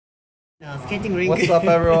Skating rink. What's up,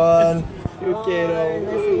 everyone?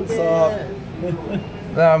 𝐿𝐴𝐼𝐳, what's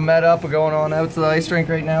up? Met up. We're going on out to the ice rink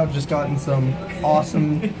right now. Just gotten some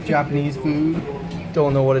awesome Japanese food.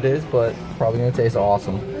 Don't know what it is, but probably gonna taste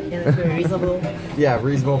awesome. Yeah, it's very reasonable. Yeah,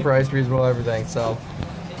 reasonable price, reasonable everything. So,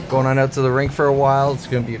 going on out to the rink for a while. It's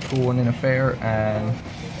gonna be a cool one in a fair, and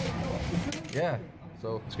yeah,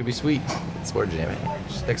 so it's gonna be sweet. Explore Japan.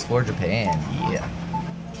 Explore Japan. Yeah.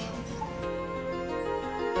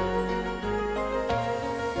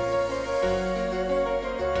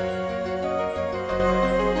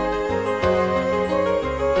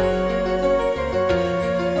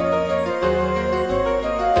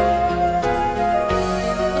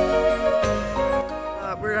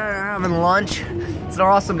 Having lunch. It's an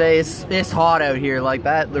awesome day. It's hot out here like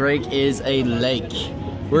that. The rink is a lake.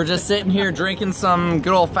 We're just sitting here drinking some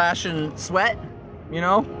good old-fashioned sweat. You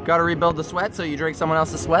know, gotta rebuild the sweat, so you drink someone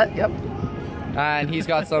else's sweat. Yep. And he's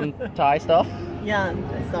got some Thai stuff. Yeah,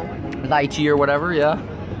 stuff. Lychee or whatever. Yeah.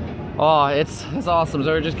 Oh, it's awesome. So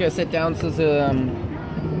we're just gonna sit down to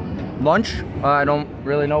lunch. I don't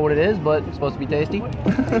really know what it is, but it's supposed to be tasty.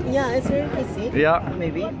 Yeah, it's very tasty. Yeah.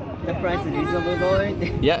 Maybe the price is reasonable though.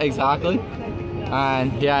 Yeah, exactly.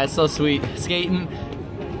 And yeah, it's so sweet. Skating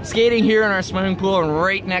here in our swimming pool, and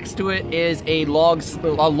right next to it is a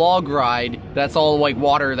log ride. That's all like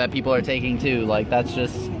water that people are taking too. Like that's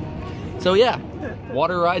just so yeah,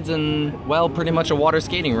 water rides and well, pretty much a water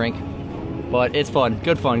skating rink. But it's fun,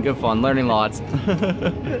 good fun, learning lots.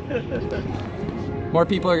 More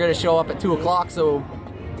people are gonna show up at 2 o'clock, so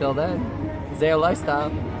till then, 𝐉𝐴𝐬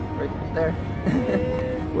lifestyle, right there.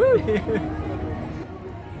 Woo!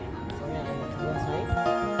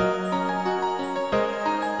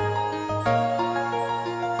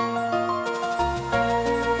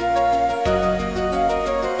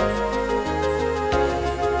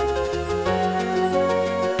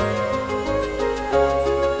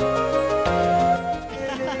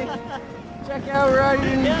 Check out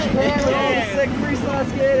riding in Japan with all the sick freestyle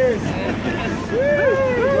skaters.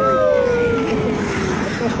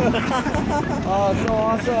 Oh, it's so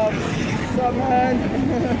awesome. What's up, man?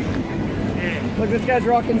 Look, this guy's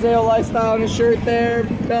rocking 𝐉𝐴𝐬 lifestyle on his shirt there.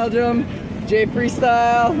 Belgium, J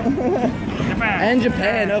Freestyle. Japan. And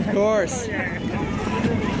Japan, of course.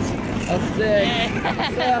 That's sick.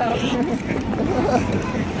 What's up?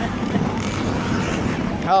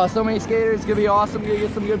 Oh, so many skaters. It's gonna be awesome. Gonna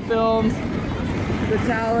get some good films. The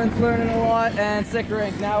talents, learning a lot, and sick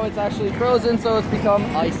rink. Now it's actually frozen, so it's become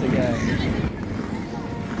ice again.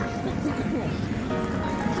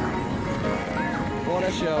 What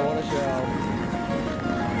a show, what a show.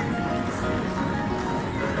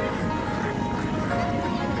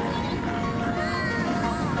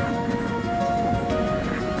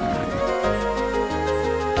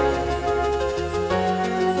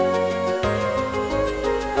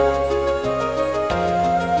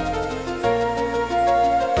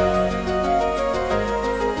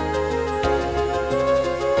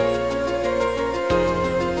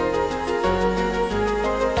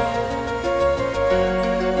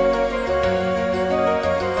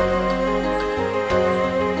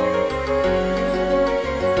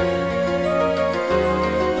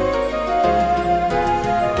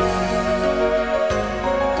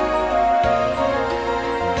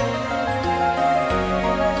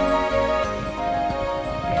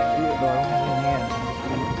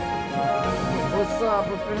 What's up?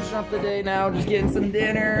 We're finishing up the day now, just getting some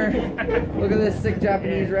dinner. Look at this sick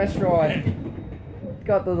Japanese restaurant. It's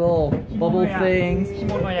got the little bubble things.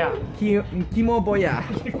 𝐿𝐴𝐬.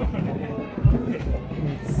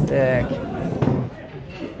 Sick.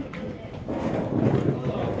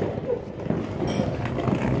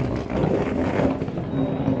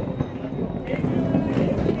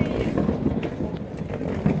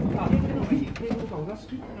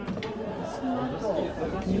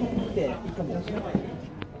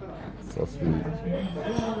 So sweet.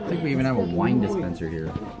 I think we even have a wine dispenser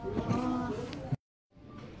here.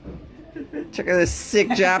 Check out this sick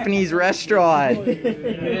Japanese restaurant.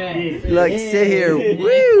 You like sit here,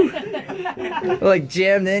 woo! Like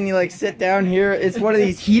jammed in, you like sit down here. It's one of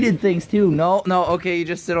these heated things too. No, okay, you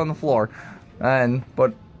just sit on the floor.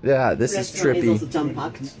 But yeah, this is trippy.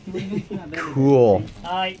 Cool.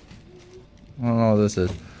 I don't know what this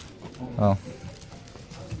is. Oh.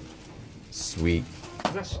 Sweet.